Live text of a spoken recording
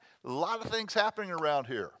A lot of things happening around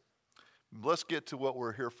here. Let's get to what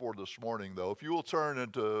we're here for this morning, though. If you will turn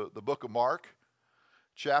into the book of Mark,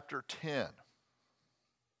 chapter 10.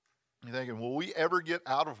 You're thinking, will we ever get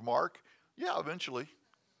out of Mark? Yeah, eventually.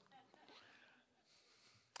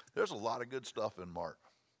 There's a lot of good stuff in Mark.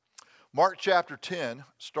 Mark chapter 10,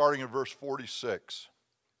 starting in verse 46.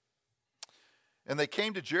 And they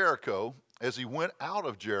came to Jericho as he went out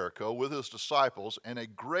of Jericho with his disciples and a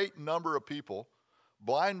great number of people.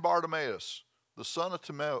 Blind Bartimaeus, the son of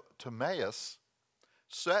Timaeus,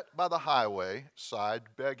 sat by the highway side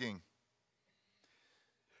begging.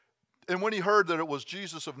 And when he heard that it was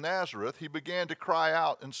Jesus of Nazareth, he began to cry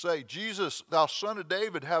out and say, Jesus, thou son of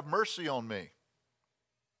David, have mercy on me.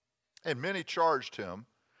 And many charged him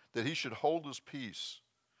that he should hold his peace.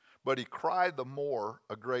 But he cried the more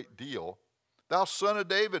a great deal, Thou son of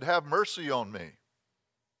David, have mercy on me.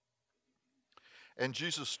 And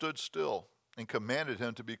Jesus stood still and commanded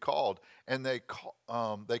him to be called. And they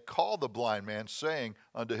called the blind man, saying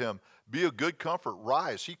unto him, Be of good comfort,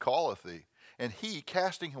 rise, he calleth thee. And he,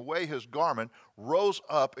 casting away his garment, rose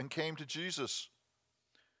up and came to Jesus.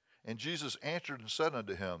 And Jesus answered and said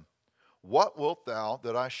unto him, What wilt thou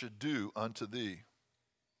that I should do unto thee?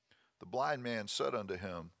 The blind man said unto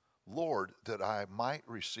him, Lord, that I might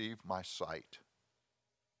receive my sight.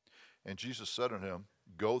 And Jesus said unto him,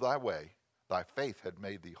 Go thy way, thy faith had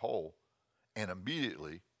made thee whole. And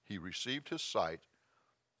immediately he received his sight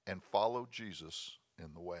and followed Jesus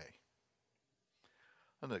in the way.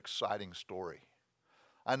 An exciting story.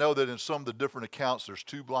 I know that in some of the different accounts there's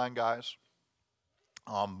two blind guys.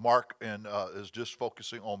 Mark is just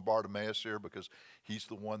focusing on Bartimaeus here because he's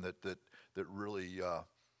the one that really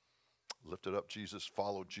lifted up Jesus,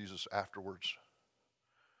 followed Jesus afterwards.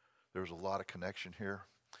 There's a lot of connection here.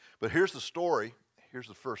 But here's the story. Here's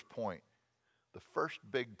the first point. The first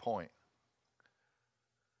big point.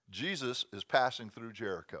 Jesus is passing through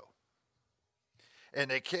Jericho.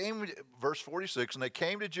 And they came, verse 46, and they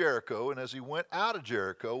came to Jericho, and as he went out of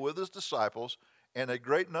Jericho with his disciples and a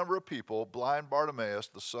great number of people, blind Bartimaeus,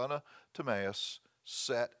 the son of Timaeus,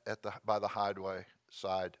 sat by the highway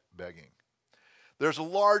side begging. There's a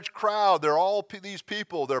large crowd. They're all these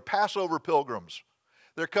people. They're Passover pilgrims.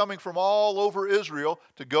 They're coming from all over Israel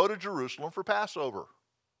to go to Jerusalem for Passover.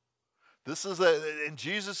 And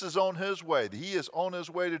Jesus is on his way. He is on his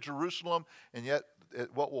way to Jerusalem, and yet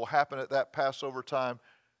what will happen at that Passover time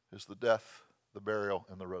is the death, the burial,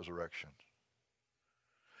 and the resurrection.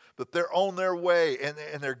 But they're on their way,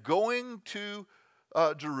 and they're going to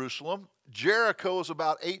Jerusalem. Jericho is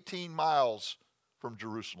about 18 miles from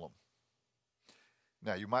Jerusalem.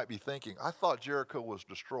 Now, you might be thinking, I thought Jericho was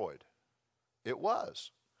destroyed. It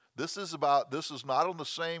was. This is not on the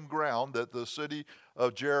same ground that the city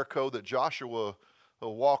of Jericho that Joshua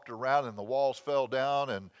walked around and the walls fell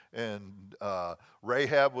down and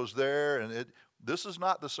Rahab was there. And this is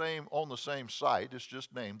not on the same site. It's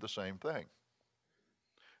just named the same thing.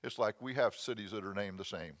 It's like we have cities that are named the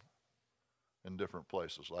same in different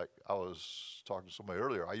places. Like I was talking to somebody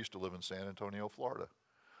earlier. I used to live in San Antonio, Florida.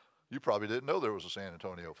 You probably didn't know there was a San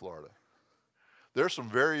Antonio, Florida. There's some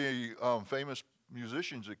very famous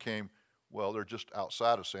musicians that came, well, they're just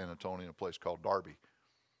outside of San Antonio in a place called Darby,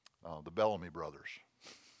 the Bellamy Brothers.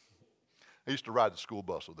 I used to ride the school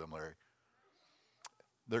bus with them, Larry.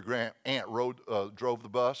 Their grand aunt drove the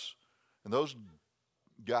bus, and those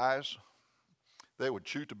guys, they would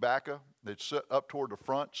chew tobacco. They'd sit up toward the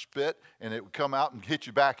front, spit, and it would come out and hit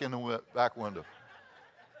you back in the back window.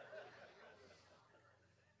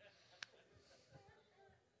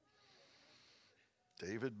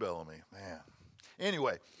 David Bellamy, man.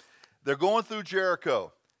 Anyway, they're going through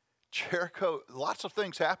Jericho. Jericho, lots of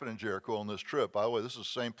things happen in Jericho on this trip. By the way, this is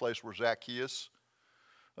the same place where Zacchaeus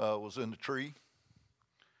was in the tree.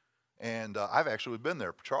 And I've actually been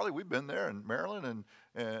there. Charlie, we've been there, and Marilyn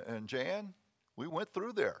and Jan, we went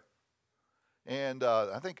through there. And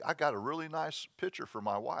I think I got a really nice picture for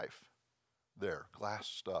my wife there, glass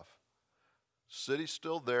stuff. City's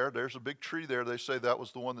still there. There's a big tree there. They say that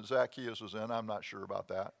was the one that Zacchaeus was in. I'm not sure about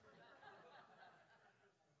that.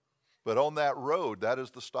 But on that road, that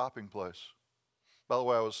is the stopping place. By the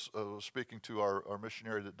way, I was speaking to our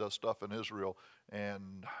missionary that does stuff in Israel,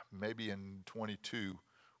 and maybe in 22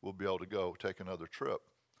 we'll be able to go take another trip.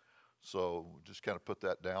 So just kind of put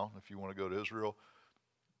that down. If you want to go to Israel,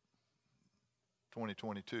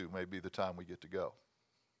 2022 may be the time we get to go.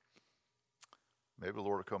 Maybe the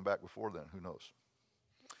Lord will come back before then. Who knows?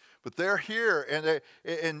 But they're here,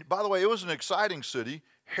 and by the way, it was an exciting city.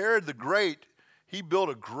 Herod the Great, he built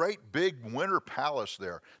a great big winter palace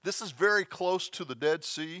there. This is very close to the Dead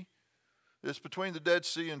Sea. It's between the Dead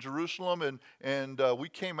Sea and Jerusalem, and we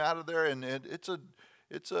came out of there, and it's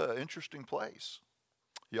a interesting place.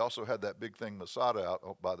 He also had that big thing, Masada,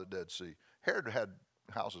 out by the Dead Sea. Herod had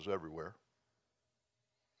houses everywhere.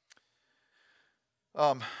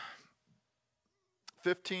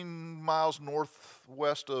 15 miles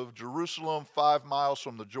northwest of Jerusalem, 5 miles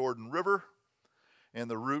from the Jordan River, and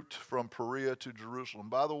the route from Perea to Jerusalem.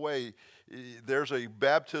 By the way, there's a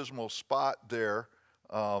baptismal spot there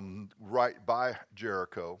right by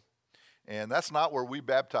Jericho, and that's not where we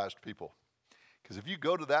baptized people. Because if you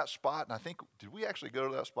go to that spot, and I think, did we actually go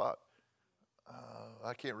to that spot?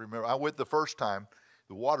 I can't remember. I went the first time.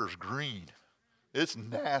 The water's green. It's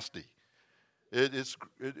nasty.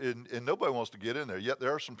 And nobody wants to get in there. Yet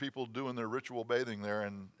there are some people doing their ritual bathing there,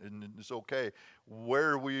 and it's okay.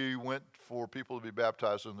 Where we went for people to be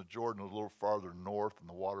baptized in the Jordan was a little farther north, and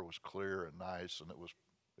the water was clear and nice, and it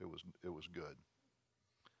was good.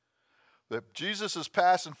 But Jesus is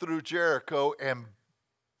passing through Jericho, and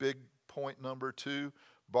big point number 2,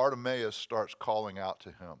 Bartimaeus starts calling out to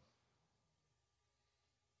him.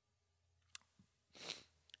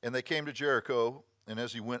 And they came to Jericho, and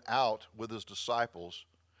as he went out with his disciples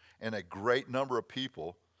and a great number of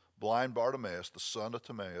people, blind Bartimaeus, the son of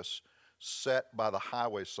Timaeus, sat by the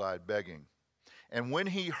highway side begging. And when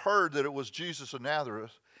he heard that it was Jesus of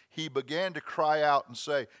Nazareth, he began to cry out and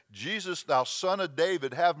say, Jesus, thou son of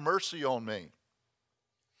David, have mercy on me.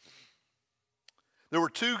 There were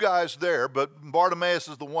 2 guys there, but Bartimaeus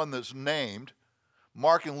is the one that's named.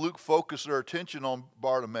 Mark and Luke focus their attention on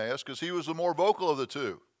Bartimaeus because he was the more vocal of the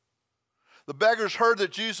 2. The beggars heard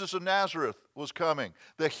that Jesus of Nazareth was coming,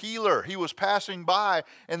 the healer. He was passing by,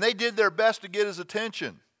 and they did their best to get his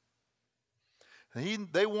attention.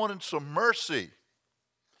 They wanted some mercy.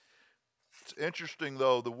 It's interesting,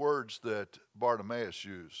 though, the words that Bartimaeus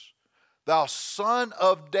used. Thou son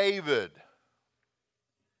of David.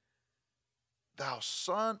 Thou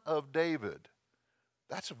son of David.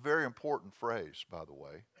 That's a very important phrase, by the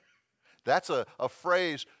way. That's a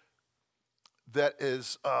phrase that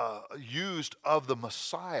is used of the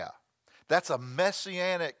Messiah. That's a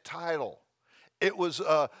messianic title. It was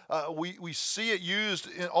we see it used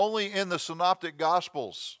only in the Synoptic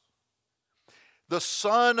Gospels. The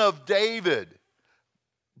son of David.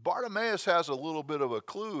 Bartimaeus has a little bit of a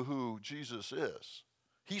clue who Jesus is.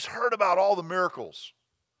 He's heard about all the miracles.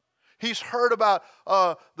 He's heard about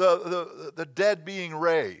the dead being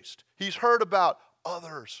raised. He's heard about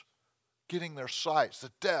others getting their sights,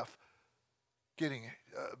 the deaf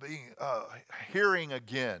hearing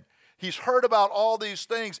again. He's heard about all these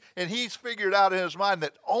things, and he's figured out in his mind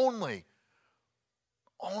that only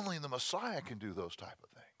the Messiah can do those type of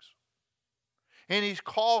things. And he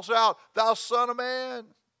calls out, thou son of man.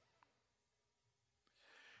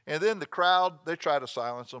 And then the crowd, they try to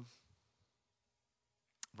silence him.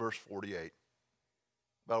 Verse 48.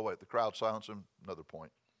 By the way, the crowd silenced him, another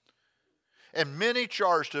point. And many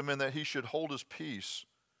charged him in that he should hold his peace.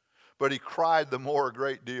 But he cried the more a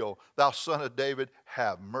great deal, thou son of David,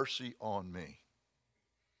 have mercy on me.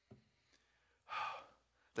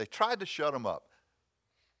 They tried to shut him up.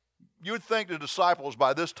 You would think the disciples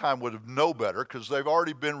by this time would have known better because they've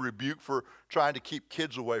already been rebuked for trying to keep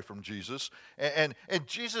kids away from Jesus. And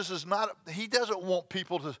Jesus is not, he doesn't want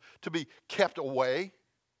people to be kept away.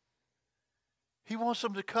 He wants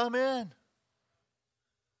them to come in.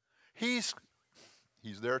 He's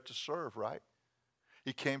there to serve, right?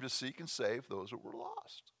 He came to seek and save those that were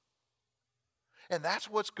lost. And that's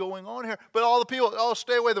what's going on here. But all the people,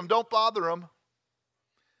 stay away from them. Don't bother them.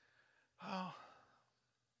 Oh.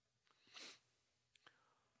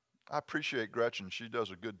 I appreciate Gretchen. She does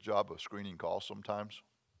a good job of screening calls sometimes,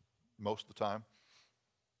 most of the time,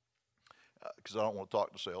 because I don't want to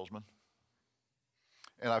talk to salesmen.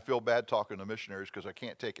 And I feel bad talking to missionaries because I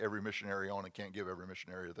can't take every missionary on and can't give every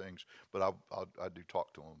missionary things, but I do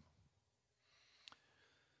talk to them.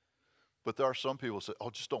 But there are some people who say,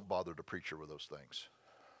 just don't bother the preacher with those things.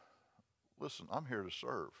 Listen, I'm here to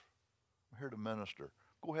serve. I'm here to minister.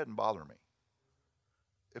 Go ahead and bother me.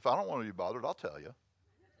 If I don't want to be bothered, I'll tell you.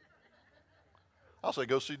 I'll say,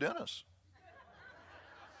 go see Dennis.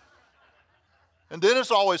 And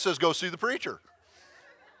Dennis always says, go see the preacher.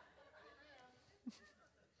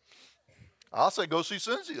 I'll say, go see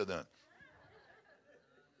Cynthia then.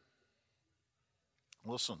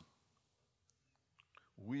 Listen.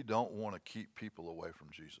 We don't want to keep people away from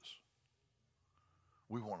Jesus.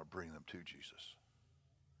 We want to bring them to Jesus.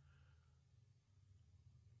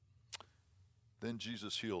 Then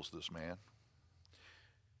Jesus heals this man.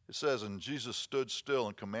 It says, and Jesus stood still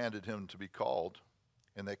and commanded him to be called.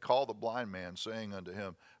 And they called the blind man, saying unto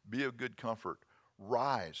him, be of good comfort,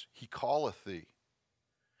 Rise, he calleth thee.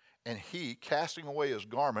 And he, casting away his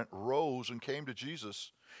garment, rose and came to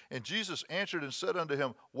Jesus. And Jesus answered and said unto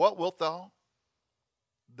him, What wilt thou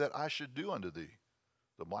that I should do unto thee?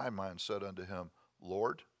 The blind man said unto him,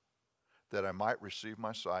 Lord, that I might receive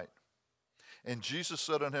my sight. And Jesus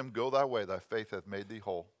said unto him, Go thy way, thy faith hath made thee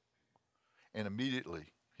whole. And immediately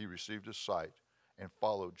he received his sight and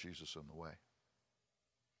followed Jesus in the way.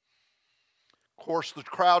 Of course, the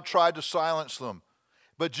crowd tried to silence them,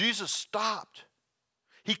 but Jesus stopped.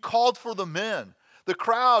 He called for the men. The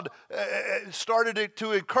crowd started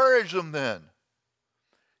to encourage them then.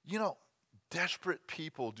 You know, desperate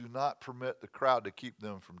people do not permit the crowd to keep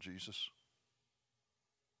them from Jesus.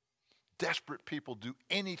 Desperate people do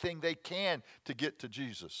anything they can to get to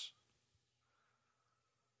Jesus.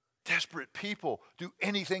 Desperate people do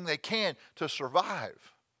anything they can to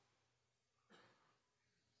survive.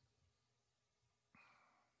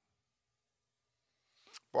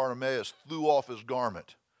 Bartimaeus threw off his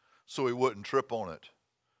garment so he wouldn't trip on it.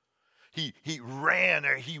 He ran,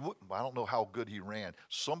 or I don't know how good he ran.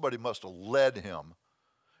 Somebody must have led him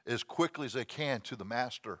as quickly as they can to the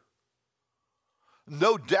master.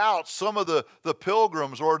 No doubt some of the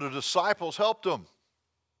pilgrims or the disciples helped him.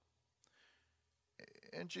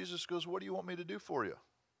 And Jesus goes, What do you want me to do for you?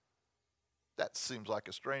 That seems like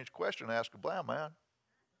a strange question to ask a blind man.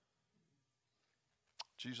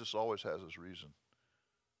 Jesus always has his reason.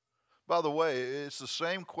 By the way, it's the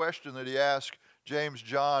same question that he asked James,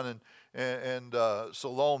 John, and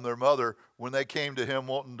Salome, their mother, when they came to him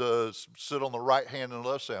wanting to sit on the right hand and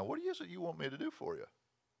left hand. What is it you want me to do for you?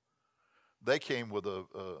 They came with a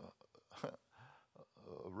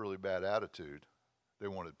really bad attitude. They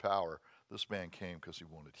wanted power. This man came because he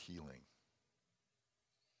wanted healing.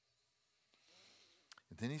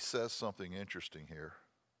 And then he says something interesting here.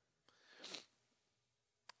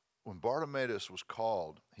 When Bartimaeus was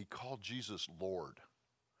called, he called Jesus Lord.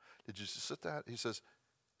 Did you see that? He says,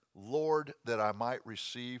 Lord, that I might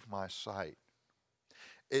receive my sight.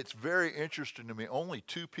 It's very interesting to me. Only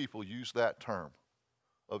two people use that term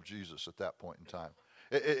of Jesus at that point in time.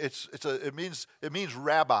 It means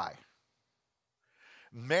rabbi.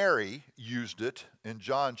 Mary used it in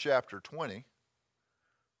John chapter 20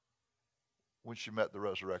 when she met the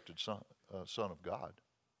resurrected Son of God.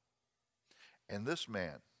 And this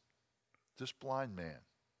man, this blind man,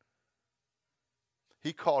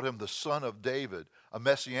 he called him the Son of David, a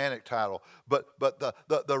messianic title. But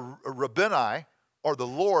the Rabboni, or the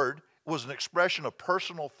Lord, was an expression of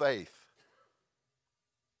personal faith.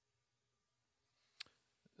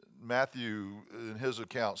 Matthew, in his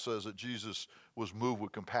account, says that Jesus was moved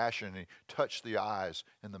with compassion and he touched the eyes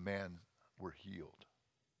and the man were healed.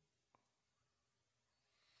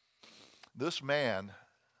 This man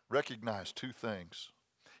recognized two things.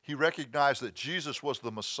 He recognized that Jesus was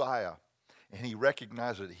the Messiah, and he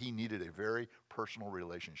recognized that he needed a very personal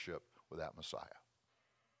relationship with that Messiah.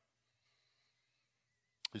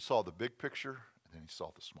 He saw the big picture, and then he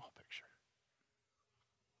saw the small picture.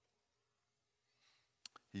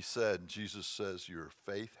 He said, Jesus says, your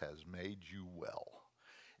faith has made you well.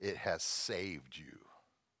 It has saved you.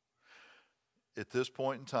 At this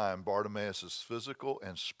point in time, Bartimaeus' physical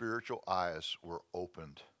and spiritual eyes were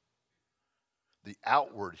opened. The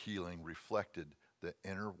outward healing reflected the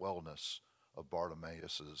inner wellness of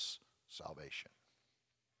Bartimaeus' salvation.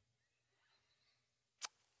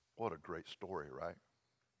 What a great story, right?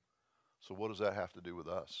 So what does that have to do with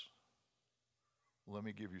us? Let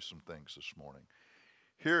me give you some things this morning.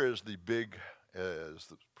 Here is the big, as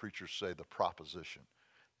the preachers say, the proposition.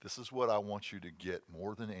 This is what I want you to get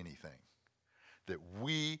more than anything. That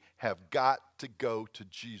we have got to go to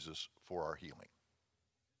Jesus for our healing.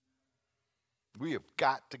 We have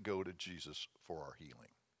got to go to Jesus for our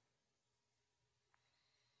healing.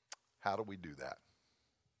 How do we do that?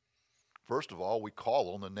 First of all, we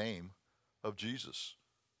call on the name of Jesus.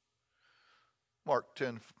 Mark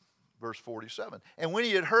 10, verse 47. And when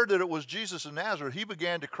he had heard that it was Jesus of Nazareth, he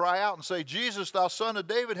began to cry out and say, Jesus, thou son of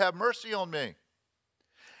David, have mercy on me.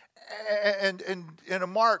 And in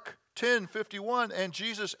Mark 10:51, and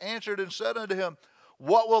Jesus answered and said unto him,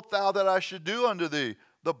 What wilt thou that I should do unto thee?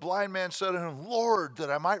 The blind man said unto him, Lord, that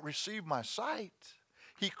I might receive my sight.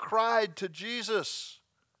 He cried to Jesus.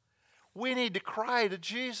 We need to cry to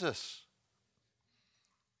Jesus.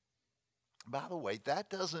 By the way, that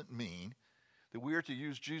doesn't mean that we are to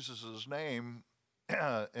use Jesus' name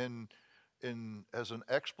as an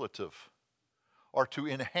expletive or to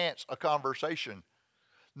enhance a conversation.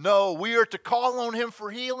 No, we are to call on him for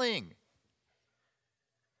healing.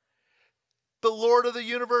 The Lord of the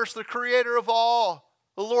universe, the creator of all,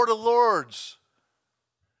 the Lord of lords.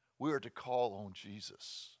 We are to call on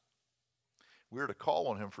Jesus. We are to call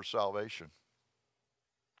on him for salvation.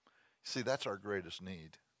 See, that's our greatest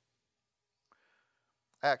need.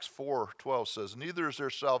 Acts 4:12 says, "Neither is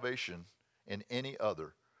there salvation in any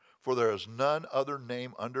other, for there is none other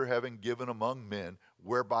name under heaven given among men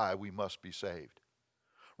whereby we must be saved."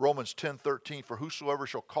 Romans 10:13, "For whosoever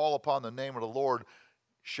shall call upon the name of the Lord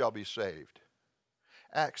shall be saved."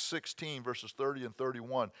 Acts 16, verses 30 and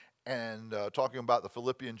 31, and talking about the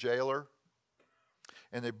Philippian jailer.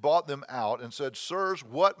 "And they brought them out and said, 'Sirs,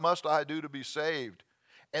 what must I do to be saved?'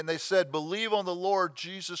 And they said, 'Believe on the Lord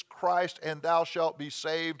Jesus Christ, and thou shalt be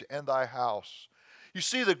saved and thy house.'" You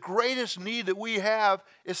see, the greatest need that we have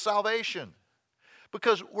is salvation,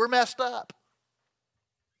 because we're messed up.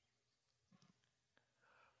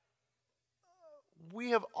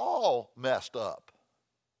 We have all messed up,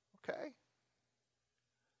 okay?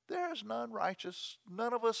 There is none righteous.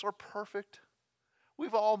 None of us are perfect.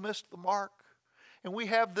 We've all missed the mark. And we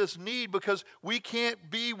have this need because we can't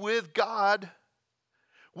be with God.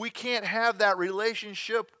 We can't have that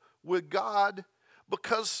relationship with God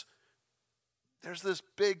because there's this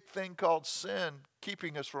big thing called sin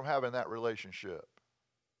keeping us from having that relationship.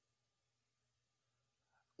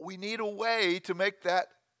 We need a way to make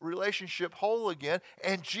that relationship whole again,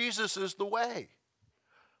 and Jesus is the way.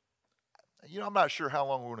 I'm not sure how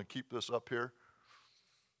long we're going to keep this up here.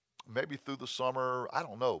 Maybe through the summer, I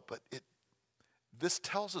don't know. But this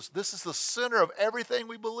tells us this is the center of everything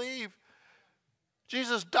we believe.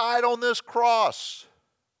 Jesus died on this cross.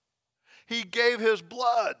 He gave his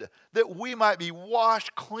blood that we might be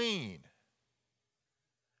washed clean.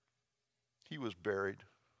 He was buried,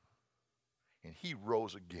 and he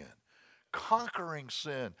rose again, conquering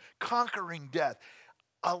sin, conquering death,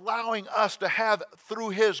 allowing us to have, through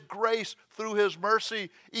his grace, through his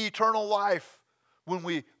mercy, eternal life when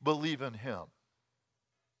we believe in him.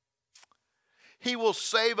 He will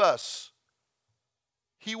save us.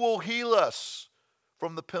 He will heal us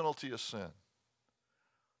from the penalty of sin.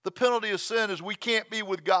 The penalty of sin is we can't be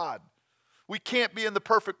with God. We can't be in the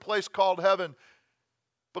perfect place called heaven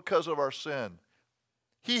because of our sin.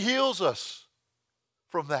 He heals us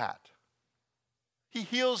from that. He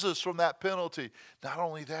heals us from that penalty. Not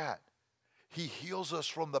only that, he heals us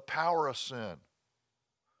from the power of sin.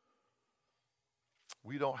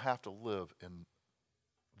 We don't have to live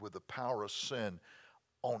with the power of sin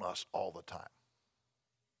on us all the time.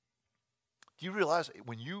 Do you realize that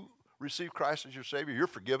when you receive Christ as your Savior, you're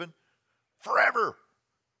forgiven forever?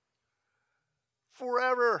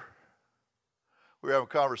 Forever. We were having a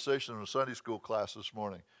conversation in a Sunday school class this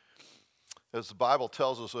morning. As the Bible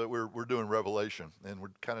tells us that we're doing Revelation, and we're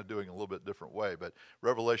kind of doing it a little bit different way. But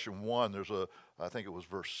Revelation 1, I think it was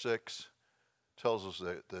verse 6, tells us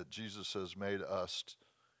that Jesus has made us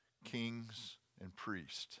kings and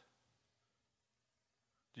priests.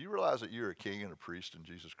 Do you realize that you're a king and a priest in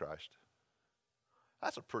Jesus Christ?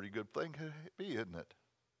 That's a pretty good thing to be, isn't it?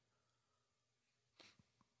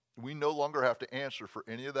 We no longer have to answer for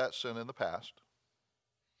any of that sin in the past,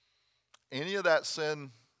 any of that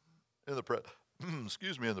sin in the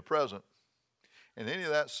in the present, and any of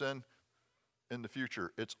that sin in the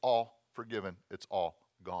future. It's all forgiven. It's all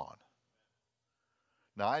gone.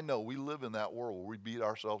 Now, I know we live in that world where we beat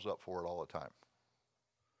ourselves up for it all the time.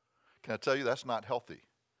 Can I tell you, that's not healthy?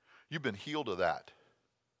 You've been healed of that.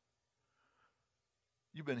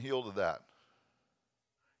 You've been healed of that.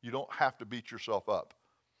 You don't have to beat yourself up.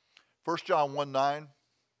 1 John 1:9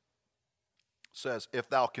 says, "If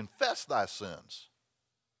thou confess thy sins."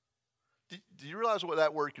 Do you realize what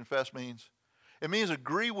that word confess means? It means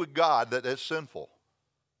agree with God that it's sinful.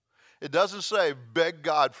 It doesn't say beg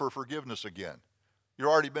God for forgiveness again. You've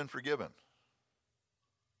already been forgiven.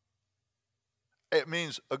 It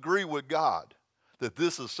means agree with God that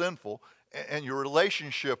this is sinful, and your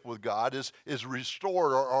relationship with God is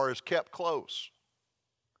restored or is kept close.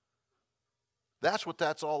 That's what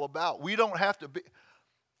that's all about. We don't have to be.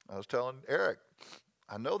 I was telling Eric,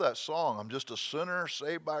 I know that song, I'm just a sinner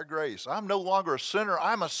saved by grace. I'm no longer a sinner.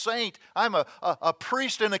 I'm a saint. I'm a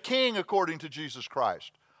priest and a king according to Jesus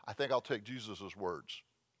Christ. I think I'll take Jesus' words.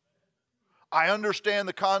 I understand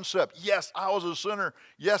the concept. Yes, I was a sinner.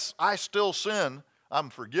 Yes, I still sin. I'm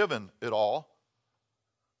forgiven it all.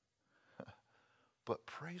 But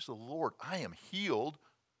praise the Lord, I am healed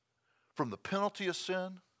from the penalty of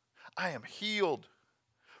sin. I am healed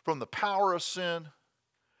from the power of sin.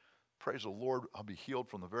 Praise the Lord, I'll be healed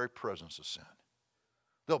from the very presence of sin.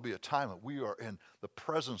 There'll be a time that we are in the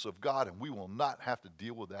presence of God and we will not have to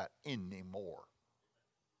deal with that anymore.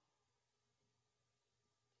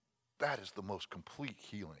 That is the most complete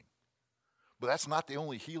healing. But that's not the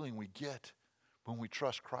only healing we get. When we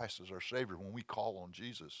trust Christ as our Savior, when we call on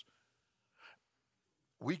Jesus,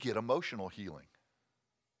 we get emotional healing.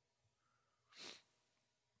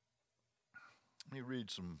 Let me read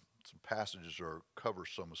some passages or cover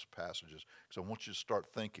some of the passages because I want you to start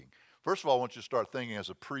thinking. First of all, I want you to start thinking as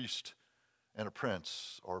a priest and a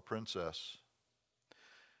prince or a princess.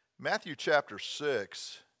 Matthew chapter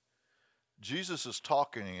 6, Jesus is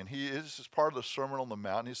talking, and this is part of the Sermon on the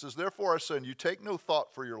Mount. He says, "Therefore I say unto you, take no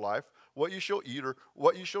thought for your life, what you shall eat or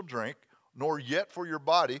what you shall drink, nor yet for your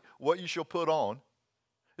body, what you shall put on.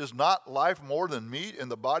 Is not life more than meat,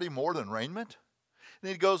 and the body more than raiment?" And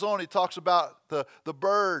he goes on, he talks about the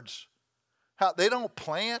birds, how they don't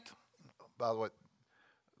plant. By the way,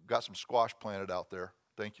 got some squash planted out there.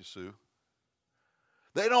 Thank you, Sue.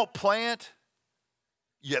 They don't plant,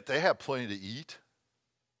 yet they have plenty to eat.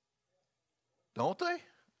 Don't they?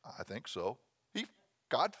 I think so.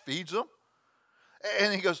 God feeds them.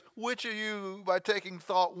 And he goes, which of you, by taking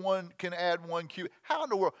thought, one can add 1 cubit? How in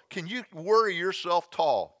the world can you worry yourself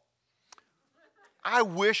tall? I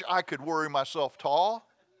wish I could worry myself tall.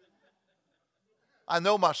 I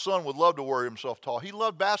know my son would love to worry himself tall. He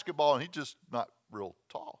loved basketball, and he's just not real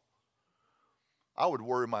tall. I would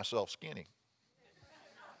worry myself skinny.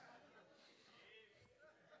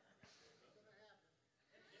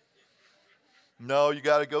 No, you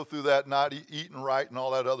got to go through that not eating right and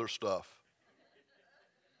all that other stuff.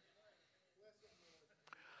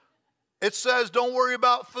 It says, don't worry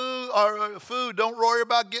about food. Don't worry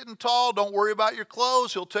about getting tall. Don't worry about your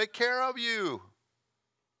clothes. He'll take care of you.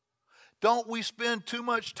 Don't we spend too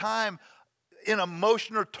much time in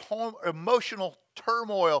emotional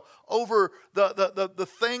turmoil over the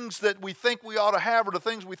things that we think we ought to have or the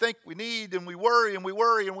things we think we need, and we worry and we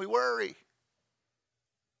worry and we worry.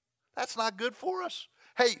 That's not good for us.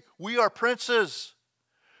 Hey, we are princes.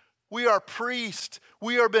 We are priests.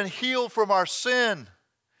 We are been healed from our sin.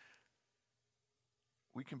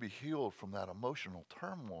 We can be healed from that emotional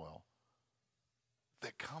turmoil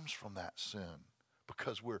that comes from that sin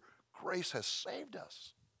because grace has saved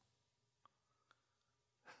us.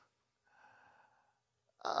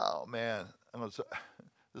 Oh, man.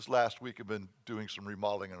 This last week I've been doing some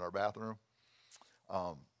remodeling in our bathroom.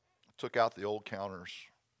 Took out the old counters,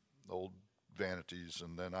 the old vanities,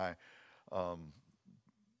 and then I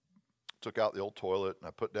took out the old toilet, and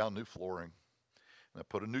I put down new flooring, and I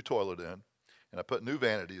put a new toilet in, and I put new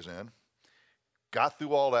vanities in. Got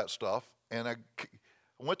through all that stuff, and I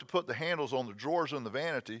went to put the handles on the drawers in the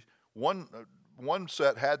vanity. One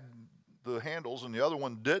set had the handles, and the other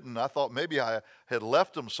one didn't. I thought maybe I had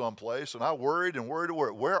left them someplace, and I worried and worried.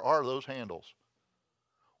 Where are those handles?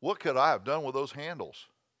 What could I have done with those handles?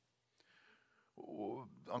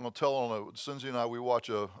 I'm going to tell on Cindy and I, we watch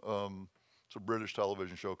it's a British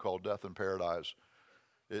television show called Death in Paradise.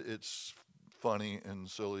 It's funny and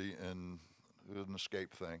silly and an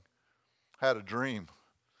escape thing. Had a dream.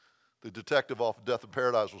 The detective off of Death in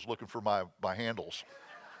Paradise was looking for my handles.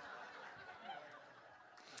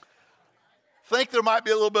 Think there might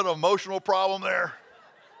be a little bit of emotional problem there.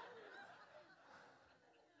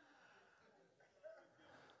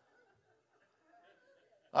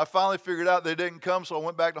 I finally figured out they didn't come, so I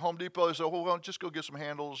went back to Home Depot. They said, well, just go get some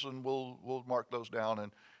handles, and we'll mark those down,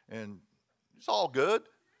 and it's all good.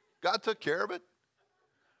 God took care of it.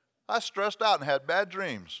 I stressed out and had bad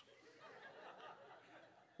dreams.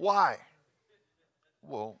 Why?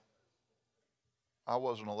 Well, I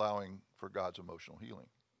wasn't allowing for God's emotional healing.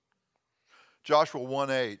 Joshua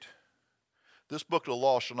 1:8, this book of the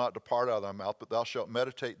law shall not depart out of thy mouth, but thou shalt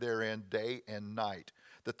meditate therein day and night,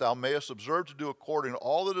 that thou mayest observe to do according to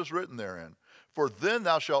all that is written therein. For then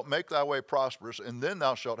thou shalt make thy way prosperous, and then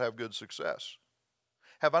thou shalt have good success.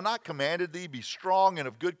 Have I not commanded thee, be strong and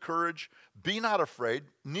of good courage? Be not afraid,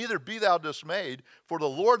 neither be thou dismayed, for the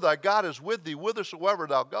Lord thy God is with thee whithersoever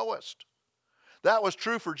thou goest. That was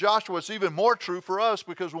true for Joshua. It's even more true for us,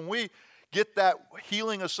 because when we get that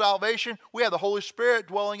healing of salvation, we have the Holy Spirit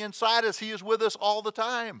dwelling inside us. He is with us all the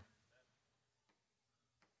time.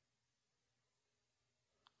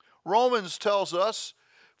 Romans tells us,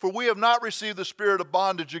 for we have not received the spirit of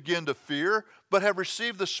bondage again to fear, but have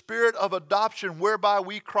received the spirit of adoption, whereby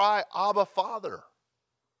we cry, Abba, Father.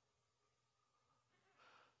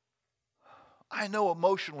 I know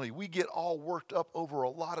emotionally we get all worked up over a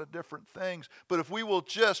lot of different things, but if we will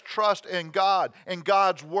just trust in God and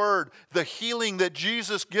God's word, the healing that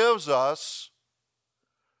Jesus gives us,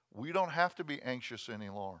 we don't have to be anxious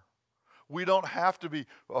anymore. We don't have to be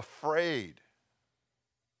afraid.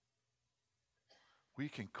 We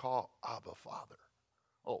can call Abba, Father.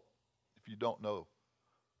 Oh, if you don't know,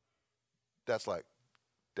 that's like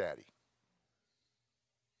Daddy.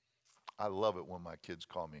 I love it when my kids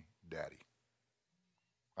call me daddy.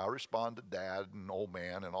 I respond to dad and old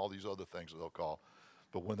man and all these other things that they'll call.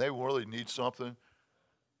 But when they really need something,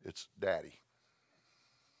 it's daddy.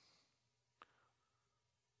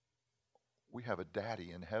 We have a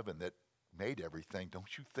daddy in heaven that made everything.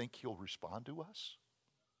 Don't you think he'll respond to us?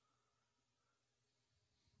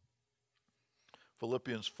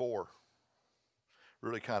 Philippians 4.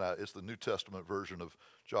 Really kind of, it's the New Testament version of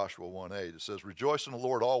Joshua 1:8. It says, rejoice in the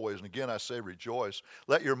Lord always. And again, I say rejoice.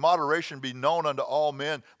 Let your moderation be known unto all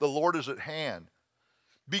men. The Lord is at hand.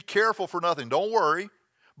 Be careful for nothing. Don't worry.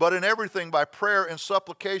 But in everything by prayer and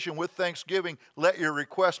supplication with thanksgiving, let your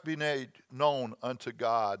requests be made known unto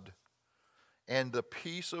God. And the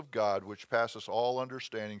peace of God, which passeth all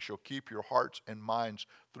understanding, shall keep your hearts and minds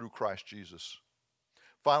through Christ Jesus.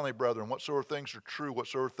 Finally, brethren, whatsoever things are true,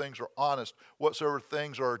 whatsoever things are honest, whatsoever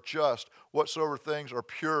things are just, whatsoever things are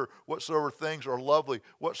pure, whatsoever things are lovely,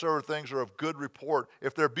 whatsoever things are of good report,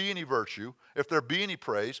 if there be any virtue, if there be any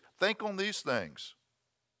praise, think on these things.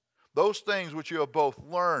 Those things which you have both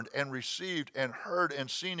learned and received and heard and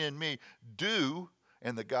seen in me, do,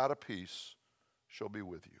 and the God of peace shall be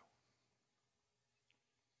with you.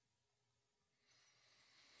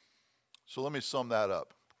 So let me sum that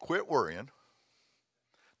up. Quit worrying.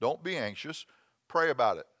 Don't be anxious. Pray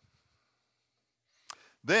about it.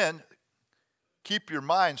 Then keep your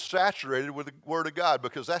mind saturated with the Word of God,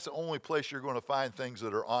 because that's the only place you're going to find things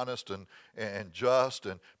that are honest and just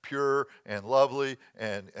and pure and lovely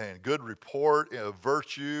and good report,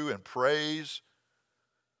 virtue and praise.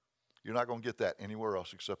 You're not going to get that anywhere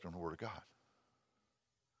else except in the Word of God.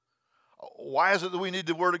 Why is it that we need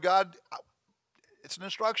the Word of God? It's an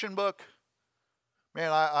instruction book. Man,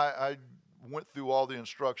 I went through all the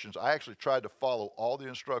instructions. I actually tried to follow all the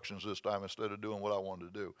instructions this time instead of doing what I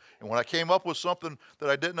wanted to do. And when I came up with something that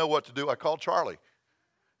I didn't know what to do, I called Charlie.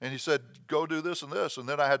 And he said, go do this and this. And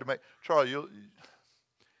then I had to make, Charlie,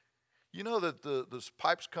 you know that the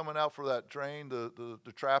pipes coming out for that drain, the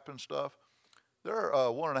trap and stuff, they're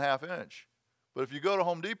 1.5 inch. But if you go to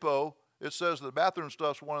Home Depot, it says the bathroom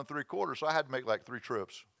stuff's 1 3/4. So I had to make like 3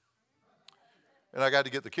 trips. And I got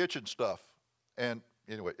to get the kitchen stuff. And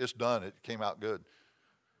anyway, it's done. It came out good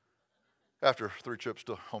after 3 trips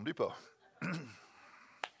to Home Depot.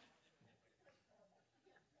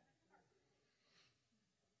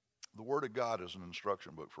 The Word of God is an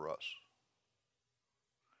instruction book for us.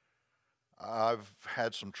 I've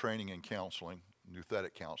had some training in counseling,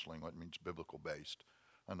 nouthetic counseling, what means biblical based.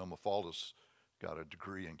 I know Mafalda's got a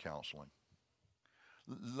degree in counseling.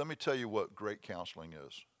 Let me tell you what great counseling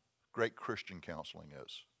is, great Christian counseling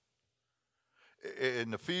is.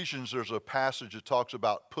 In Ephesians, there's a passage that talks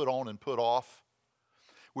about put on and put off.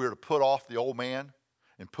 We are to put off the old man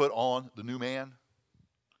and put on the new man.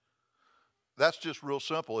 That's just real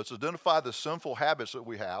simple. It's identify the sinful habits that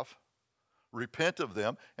we have, repent of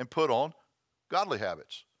them, and put on godly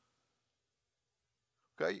habits.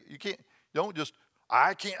 Okay? Don't just,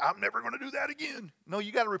 I'm never going to do that again. No,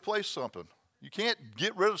 you got to replace something. You can't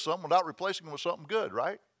get rid of something without replacing it with something good,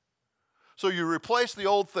 right? So you replace the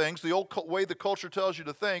old things, the old way the culture tells you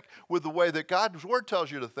to think, with the way that God's Word tells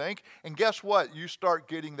you to think. And guess what? You start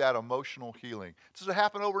getting that emotional healing. Does it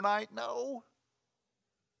happen overnight? No.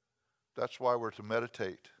 That's why we're to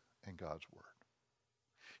meditate in God's Word.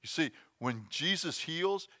 You see, when Jesus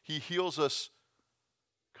heals, He heals us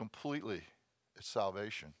completely at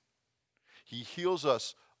salvation. He heals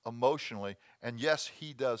us emotionally, and yes,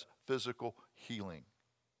 He does physical healing.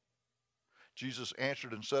 Jesus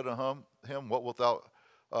answered and said unto him, what wilt thou,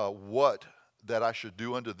 what that I should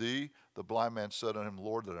do unto thee? The blind man said unto him,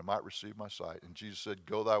 Lord, that I might receive my sight. And Jesus said,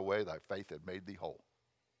 go thy way, thy faith had made thee whole.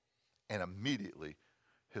 And immediately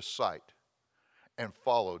his sight, and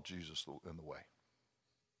followed Jesus in the way.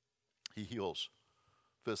 He heals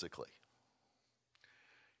physically.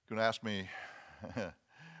 You're going to ask me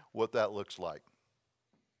what that looks like.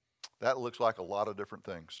 That looks like a lot of different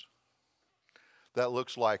things. That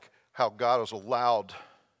looks like how God has allowed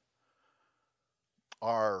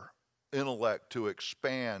our intellect to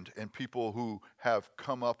expand, and people who have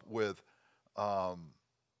come up with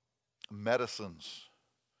medicines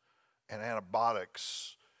and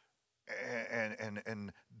antibiotics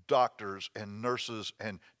and doctors and nurses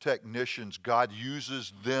and technicians. God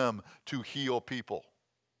uses them to heal people.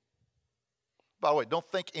 By the way, don't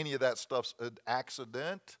think any of that stuff's an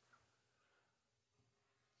accident.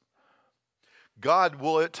 God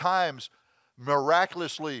will at times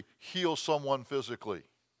miraculously heal someone physically.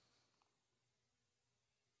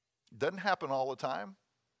 Doesn't happen all the time,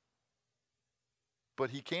 but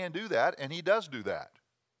He can do that, and He does do that.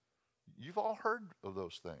 You've all heard of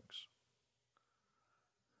those things.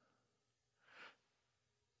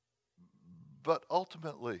 But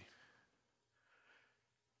ultimately,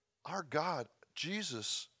 our God,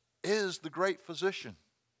 Jesus, is the great physician.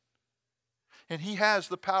 And he has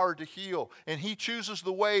the power to heal. And he chooses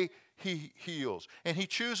the way he heals. And he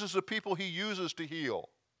chooses the people he uses to heal.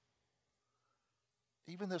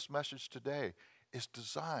 Even this message today is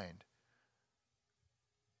designed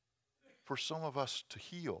for some of us to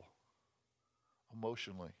heal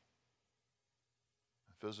emotionally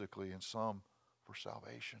and physically, and some for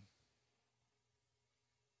salvation.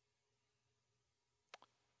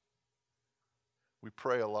 We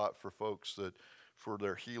pray a lot for folks for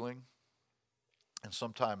their healing. And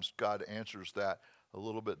sometimes God answers that a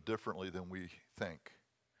little bit differently than we think.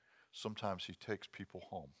 Sometimes he takes people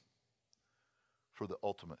home for the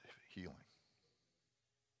ultimate healing.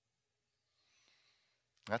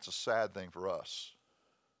 That's a sad thing for us,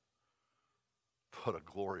 but a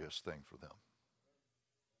glorious thing for them.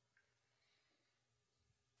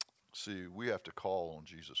 See, we have to call on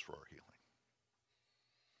Jesus for our healing.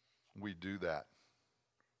 We do that.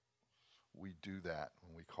 We do that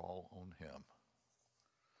when we call on him.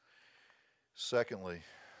 Secondly,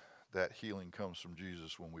 that healing comes from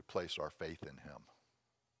Jesus when we place our faith in him.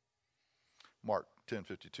 Mark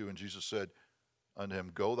 10:52, and Jesus said unto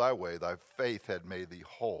him, Go thy way, thy faith had made thee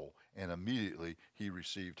whole. And immediately he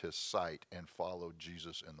received his sight and followed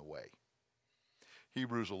Jesus in the way.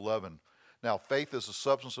 Hebrews 11, now faith is the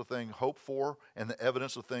substance of things hoped for and the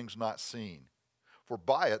evidence of things not seen. For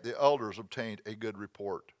by it the elders obtained a good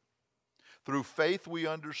report. Through faith we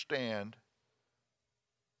understand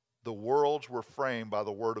the worlds were framed by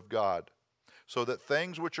the word of God, so that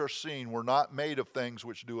things which are seen were not made of things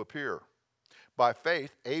which do appear. By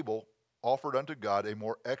faith Abel offered unto God a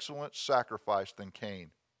more excellent sacrifice than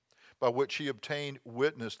Cain, by which he obtained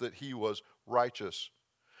witness that he was righteous,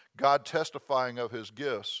 God testifying of his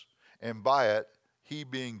gifts, and by it he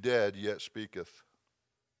being dead yet speaketh.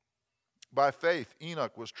 By faith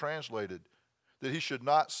Enoch was translated, that he should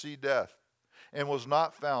not see death, and was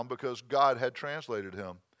not found because God had translated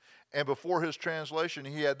him. And before his translation,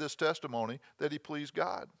 he had this testimony, that he pleased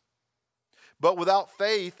God. But without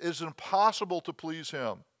faith it is impossible to please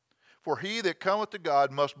him. For he that cometh to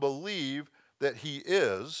God must believe that he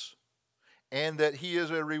is, and that he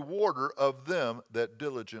is a rewarder of them that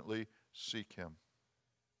diligently seek him.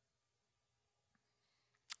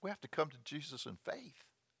 We have to come to Jesus in faith.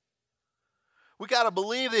 We got to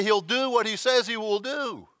believe that he'll do what he says he will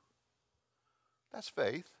do. That's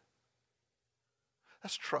faith.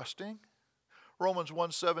 That's trusting. Romans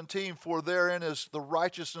 1:17, for therein is the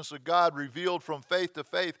righteousness of God revealed from faith to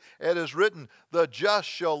faith. It is written, the just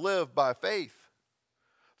shall live by faith.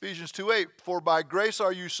 Ephesians 2:8, for by grace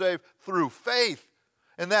are you saved through faith,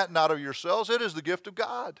 and that not of yourselves, it is the gift of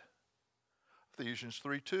God. Ephesians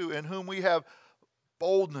 3:2, in whom we have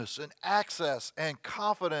boldness and access and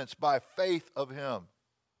confidence by faith of him.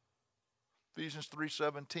 Ephesians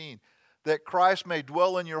 3:17, that Christ may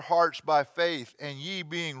dwell in your hearts by faith, and ye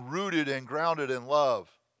being rooted and grounded in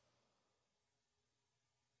love.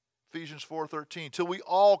 Ephesians 4:13, till we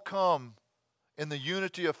all come in the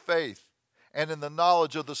unity of faith and in the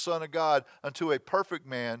knowledge of the Son of God, unto a perfect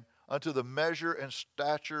man, unto the measure and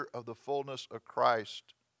stature of the fullness of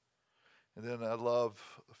Christ. And then I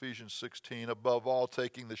love Ephesians 16, above all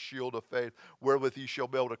taking the shield of faith, wherewith ye shall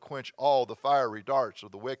be able to quench all the fiery darts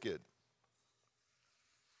of the wicked.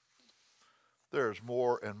 There's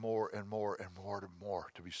more and more and more and more and more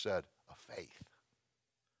to be said of faith.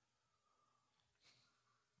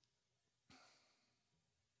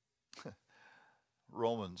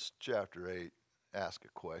 Romans chapter 8 asks a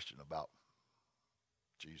question about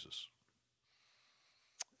Jesus.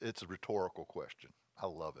 It's a rhetorical question. I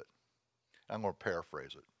love it. I'm going to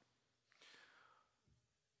paraphrase it.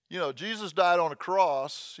 You know, Jesus died on a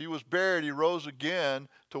cross. He was buried. He rose again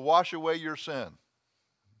to wash away your sin.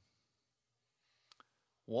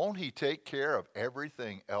 Won't he take care of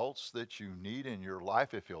everything else that you need in your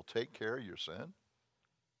life if he'll take care of your sin?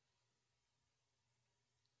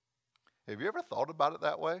 Have you ever thought about it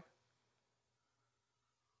that way?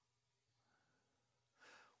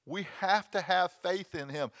 We have to have faith in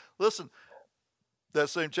him. Listen, that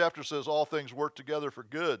same chapter says all things work together for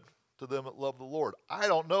good to them that love the Lord. I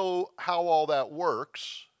don't know how all that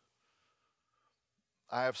works.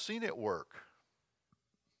 I have seen it work.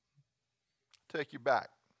 Take you back.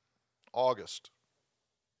 August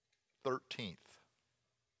 13th,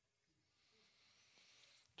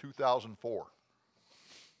 2004.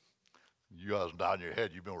 You guys nodding your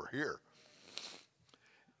head, you were here.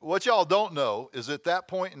 What y'all don't know is at that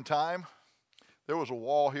point in time, there was a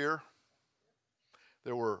wall here.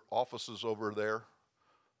 There were offices over there.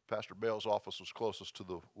 Pastor Bale's office was closest to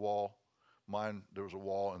the wall. Mine, there was a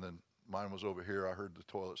wall, and then mine was over here. I heard the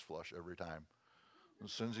toilets flush every time. And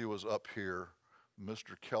Cindy was up here.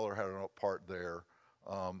 Mr. Keller had an up part there.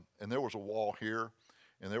 And there was a wall here,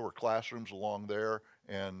 and there were classrooms along there.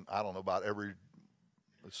 And I don't know,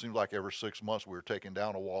 it seemed like every 6 months we were taking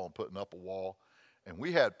down a wall and putting up a wall. And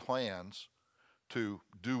we had plans to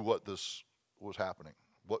do what this was happening,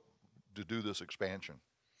 to do this expansion.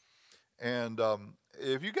 And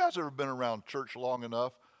if you guys ever been around church long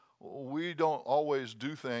enough, we don't always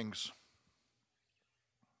do things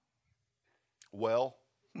well.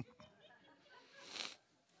 I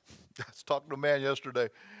was talking to a man yesterday.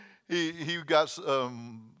 He got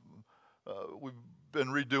we've been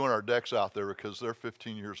redoing our decks out there because they're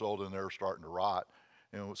 15 years old and they're starting to rot.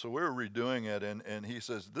 And so we were redoing it, and he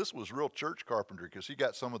says this was real church carpentry because he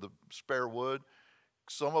got some of the spare wood.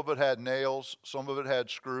 Some of it had nails, some of it had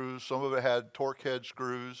screws, some of it had torque head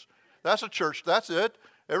screws. That's a church, that's it.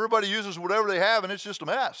 Everybody uses whatever they have, and it's just a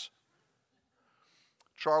mess.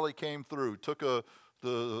 Charlie came through, took the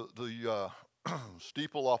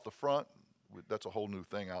steeple off the front. That's a whole new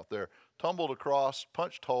thing out there. Tumbled across,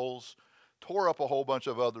 punched holes, tore up a whole bunch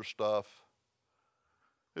of other stuff.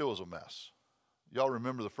 It was a mess. Y'all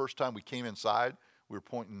remember the first time we came inside? We were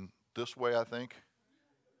pointing this way, I think.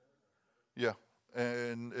 Yeah.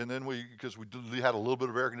 And then because we had a little bit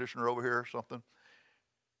of air conditioner over here or something.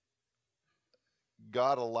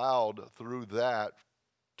 God allowed through that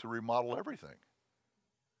to remodel everything.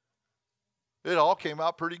 It all came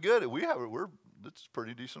out pretty good. It's a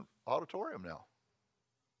pretty decent auditorium now.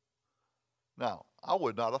 Now, I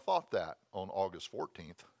would not have thought that on August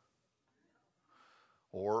 14th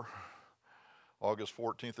or August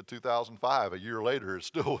 14th of 2005. A year later, it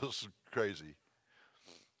still was crazy.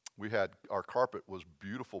 Our carpet was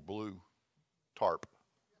beautiful blue tarp.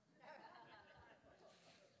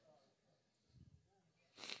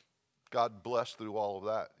 God blessed through all of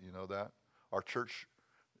that, you know that? Our church,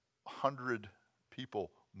 100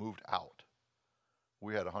 people moved out.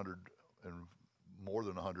 We had 100 and more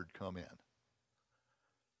than 100 come in.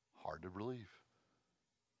 Hard to believe.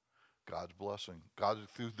 God's blessing. God,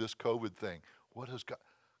 through this COVID thing,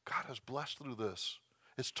 God has blessed through this.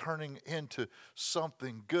 It's turning into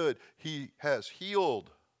something good. He has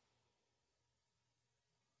healed.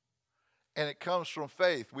 And it comes from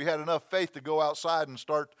faith. We had enough faith to go outside and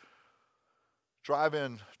start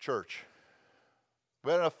drive-in church.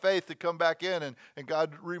 We had enough faith to come back in, and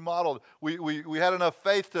God remodeled. We had enough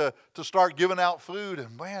faith to start giving out food,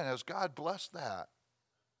 and man, has God blessed that.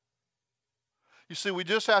 You see, we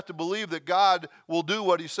just have to believe that God will do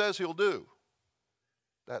what He says He'll do.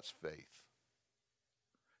 That's faith.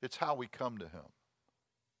 It's how we come to Him,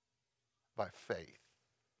 by faith.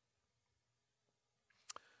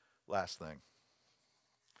 Last thing,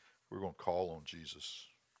 we're going to call on Jesus.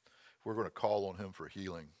 We're going to call on Him for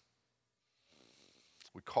healing.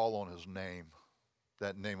 We call on His name,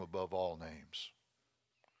 that name above all names.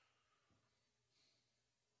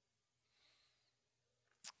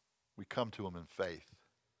 We come to Him in faith,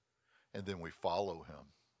 and then we follow Him.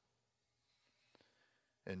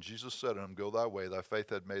 And Jesus said to him, "Go thy way, thy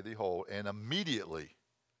faith hath made thee whole." And immediately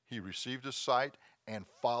he received his sight and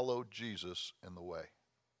followed Jesus in the way.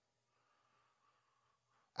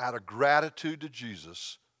 Out of gratitude to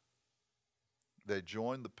Jesus, they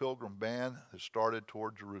joined the pilgrim band that started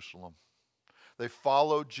toward Jerusalem. They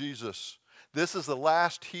followed Jesus. This is the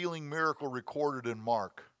last healing miracle recorded in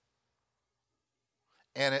Mark.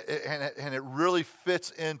 And it really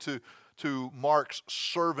fits into Mark's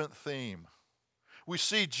servant theme. We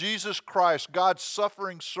see Jesus Christ, God's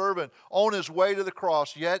suffering servant, on his way to the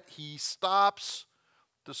cross, yet he stops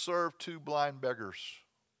to serve two blind beggars.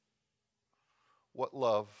 What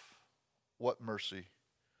love, what mercy,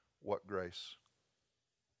 what grace.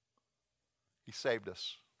 He saved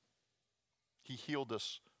us. He healed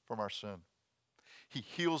us from our sin. He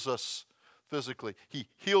heals us physically. He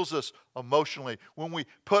heals us emotionally. When we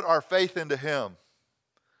put our faith into Him,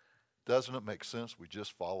 doesn't it make sense we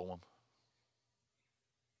just follow Him?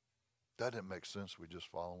 Doesn't it make sense we just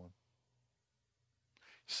follow Him?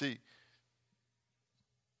 See,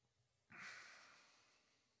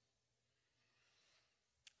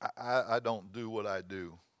 I don't do what I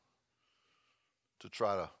do to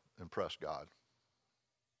try to impress God.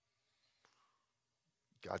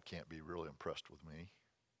 God can't be really impressed with me.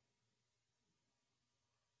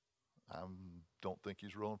 I don't think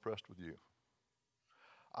He's real impressed with you.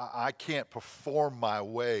 I can't perform my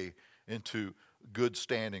way into good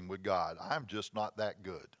standing with God. I'm just not that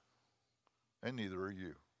good. And neither are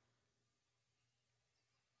you.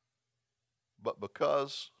 But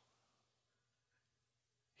because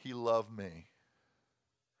He loved me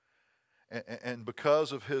And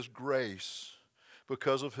because of his grace,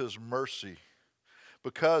 because of his mercy,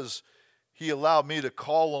 because he allowed me to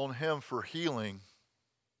call on him for healing,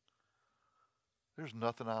 there's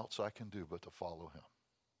nothing else I can do but to follow him.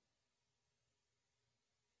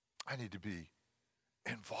 I need to be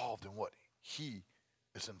involved in what he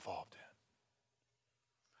is involved in.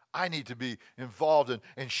 I need to be involved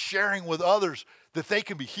in sharing with others that they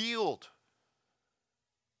can be healed.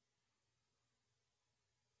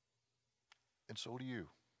 And so do you.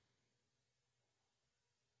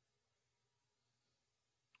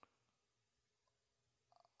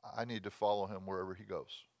 I need to follow him wherever he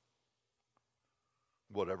goes.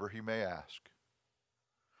 Whatever he may ask.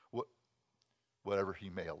 Whatever he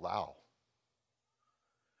may allow.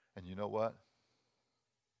 And you know what?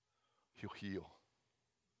 He'll heal.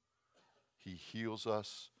 He heals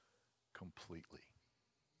us completely.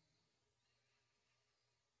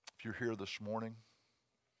 If you're here this morning,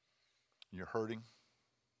 you're hurting,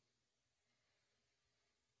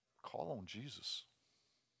 call on Jesus.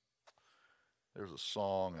 There's a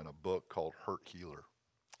song and a book called Hurt Healer.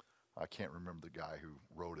 I can't remember the guy who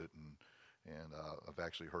wrote it, and I've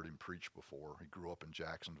actually heard him preach before. He grew up in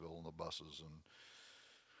Jacksonville on the buses, and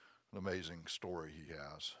an amazing story he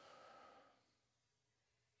has.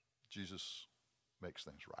 Jesus makes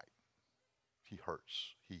things right. He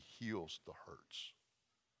hurts. He heals the hurts.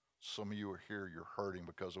 Some of you are here, you're hurting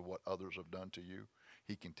because of what others have done to you.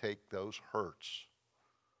 He can take those hurts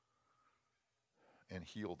and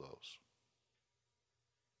heal those.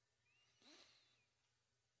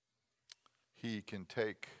 He can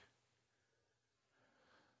take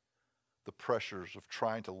the pressures of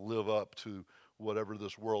trying to live up to whatever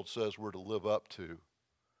this world says we're to live up to,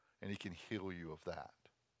 and he can heal you of that.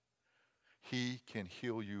 He can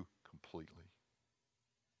heal you completely.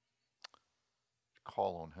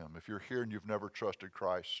 Call on him. If you're here and you've never trusted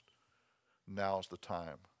Christ, now's the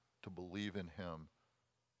time to believe in him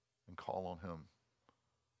and call on him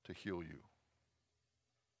to heal you.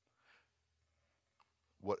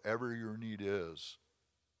 Whatever your need is,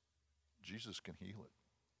 Jesus can heal it.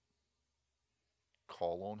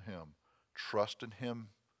 Call on him. Trust in him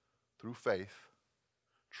through faith.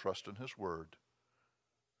 Trust in his word.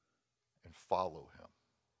 And follow him.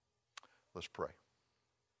 Let's pray.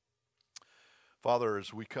 Father,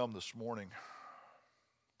 as we come this morning,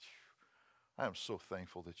 I am so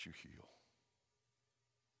thankful that you heal.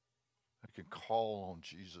 I can call on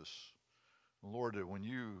Jesus. Lord, that when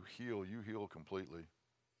you heal completely.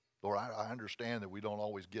 Lord, I understand that we don't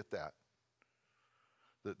always get that.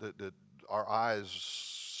 That our eyes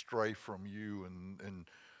stray from you, and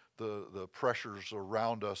the pressures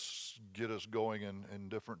around us get us going in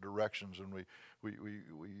different directions, and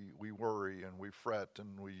we worry and we fret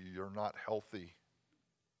and we are not healthy.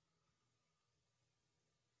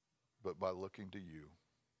 But by looking to you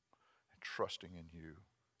and trusting in you,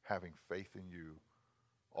 having faith in you,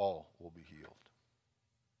 all will be healed.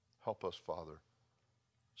 Help us, Father.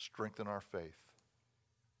 Strengthen our faith.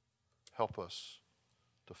 Help us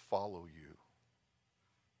to follow you.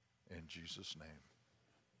 In Jesus' name,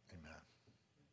 amen.